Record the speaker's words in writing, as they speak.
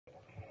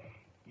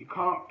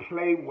can't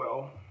play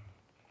well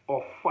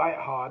or fight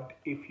hard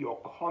if you're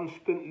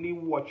constantly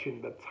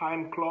watching the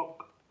time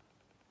clock,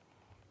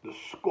 the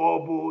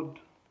scoreboard,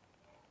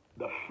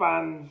 the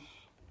fans,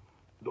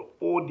 the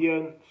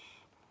audience,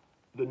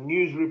 the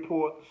news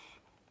reports,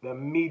 the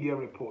media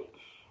reports.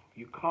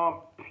 You can't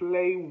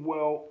play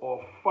well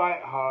or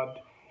fight hard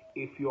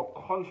if you're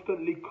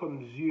constantly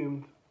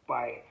consumed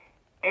by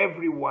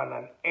everyone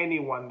and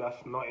anyone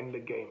that's not in the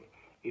game.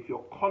 If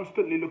you're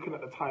constantly looking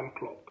at the time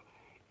clock,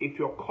 if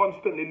you're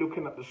constantly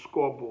looking at the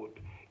scoreboard,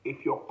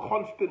 if you're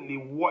constantly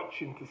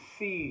watching to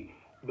see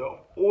the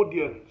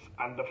audience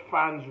and the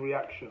fans'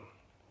 reaction,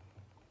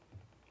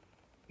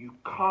 you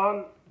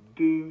can't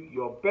do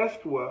your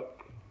best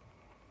work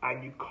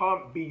and you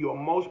can't be your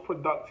most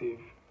productive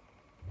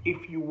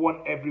if you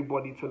want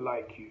everybody to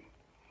like you.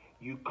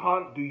 You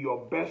can't do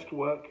your best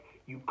work,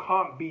 you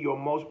can't be your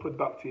most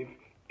productive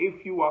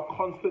if you are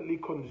constantly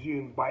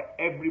consumed by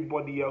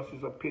everybody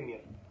else's opinion.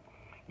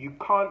 You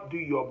can't do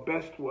your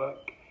best work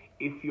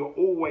if you're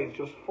always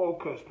just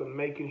focused on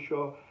making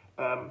sure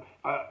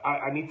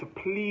I need to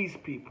please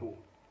people.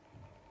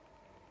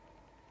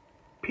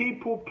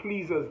 People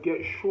pleasers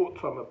get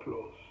short-term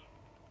applause,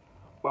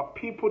 but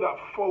people that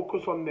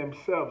focus on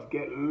themselves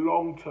get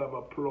long-term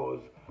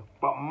applause,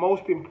 but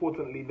most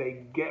importantly,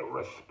 they get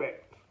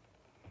respect.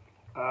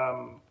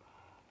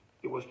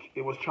 It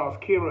was Charles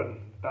Kieran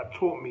that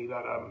taught me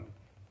that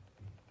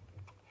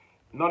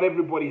not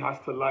everybody has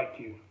to like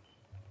you,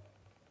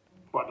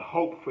 but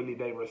hopefully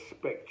they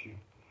respect you.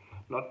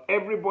 Not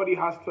everybody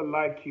has to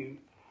like you,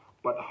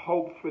 but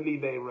hopefully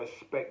they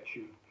respect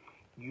you.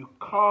 You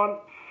can't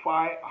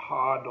fight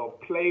hard or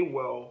play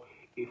well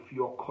if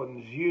you're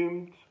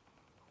consumed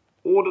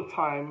all the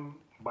time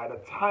by the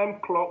time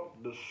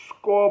clock, the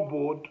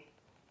scoreboard,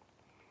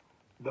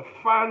 the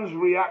fans'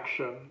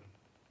 reaction,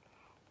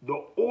 the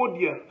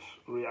audience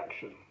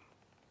reaction.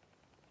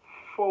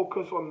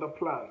 Focus on the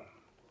plan,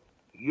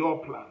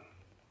 your plan.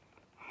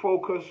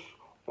 Focus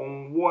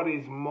on what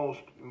is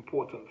most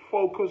important.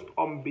 Focus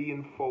on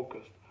being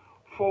focused.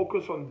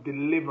 Focus on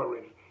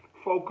delivering.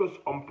 Focus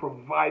on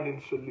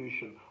providing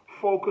solution.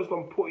 Focus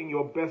on putting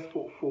your best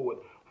foot forward.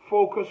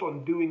 Focus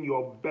on doing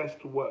your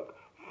best work.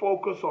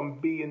 Focus on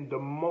being the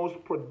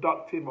most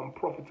productive and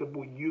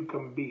profitable you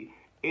can be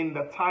in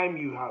the time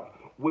you have,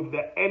 with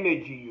the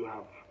energy you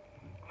have.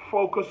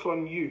 Focus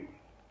on you.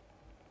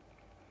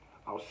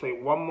 I'll say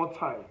it one more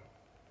time.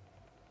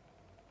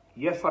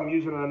 Yes, I'm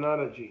using an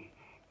analogy.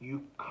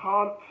 You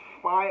can't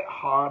fight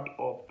hard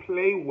or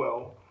play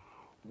well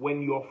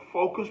when you're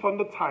focused on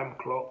the time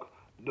clock,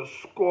 the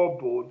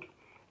scoreboard,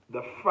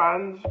 the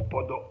fans,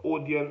 or the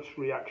audience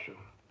reaction.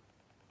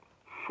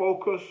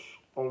 Focus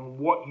on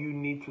what you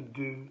need to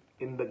do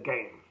in the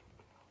game.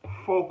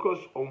 Focus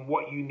on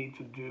what you need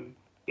to do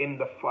in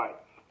the fight.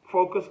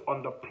 Focus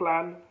on the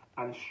plan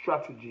and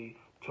strategy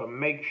to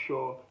make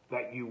sure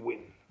that you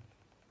win.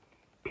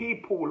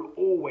 People will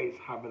always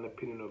have an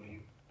opinion of you.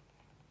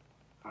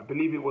 I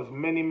believe it was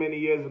many, many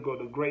years ago,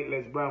 the great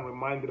Les Brown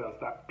reminded us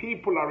that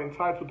people are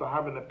entitled to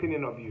have an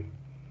opinion of you.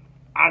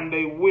 And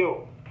they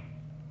will.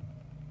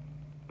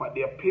 But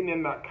the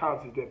opinion that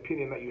counts is the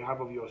opinion that you have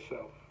of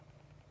yourself.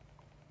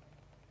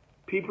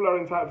 People are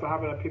entitled to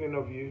have an opinion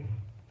of you,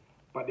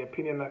 but the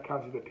opinion that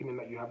counts is the opinion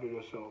that you have of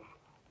yourself.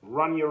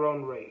 Run your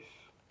own race.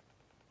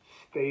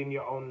 Stay in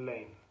your own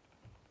lane.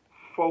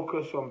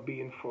 Focus on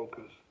being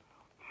focused.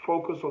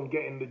 Focus on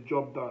getting the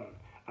job done.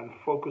 And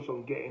focus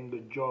on getting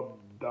the job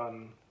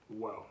done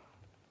well.